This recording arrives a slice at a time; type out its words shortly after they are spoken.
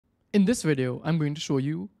In this video, I'm going to show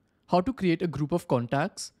you how to create a group of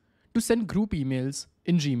contacts to send group emails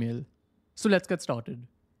in Gmail. So let's get started.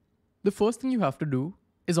 The first thing you have to do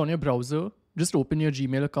is on your browser, just open your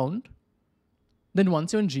Gmail account. Then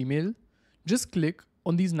once you're in Gmail, just click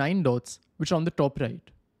on these 9 dots which are on the top right.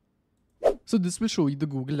 So this will show you the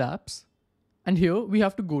Google apps. And here we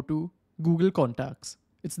have to go to Google Contacts.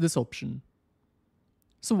 It's this option.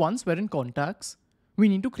 So once we're in Contacts, we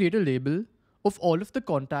need to create a label of all of the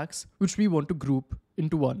contacts which we want to group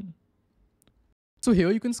into one. So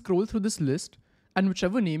here you can scroll through this list and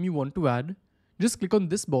whichever name you want to add, just click on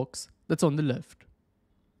this box that's on the left.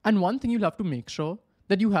 And one thing you'll have to make sure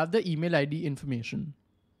that you have the email ID information.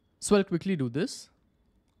 So I'll quickly do this.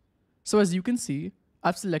 So as you can see,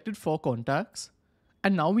 I've selected 4 contacts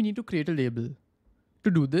and now we need to create a label.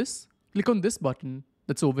 To do this, click on this button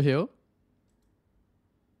that's over here.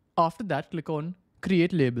 After that, click on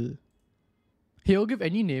Create Label. Here give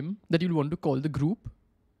any name that you'll want to call the group.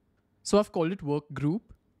 So I've called it Work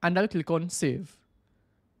Group and I'll click on Save.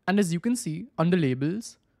 And as you can see, under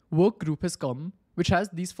Labels, Work Group has come, which has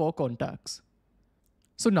these 4 contacts.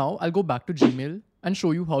 So now I'll go back to Gmail and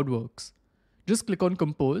show you how it works. Just click on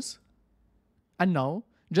Compose. And now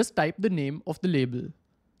just type the name of the label.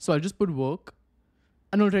 So I'll just put Work.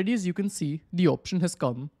 And already as you can see, the option has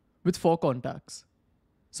come with 4 contacts.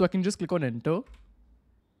 So I can just click on Enter.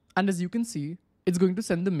 And as you can see, it's going to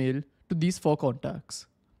send the mail to these 4 contacts.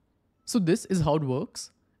 So this is how it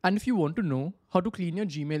works. And if you want to know how to clean your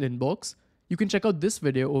Gmail inbox, you can check out this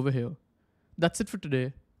video over here. That's it for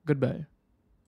today. Goodbye.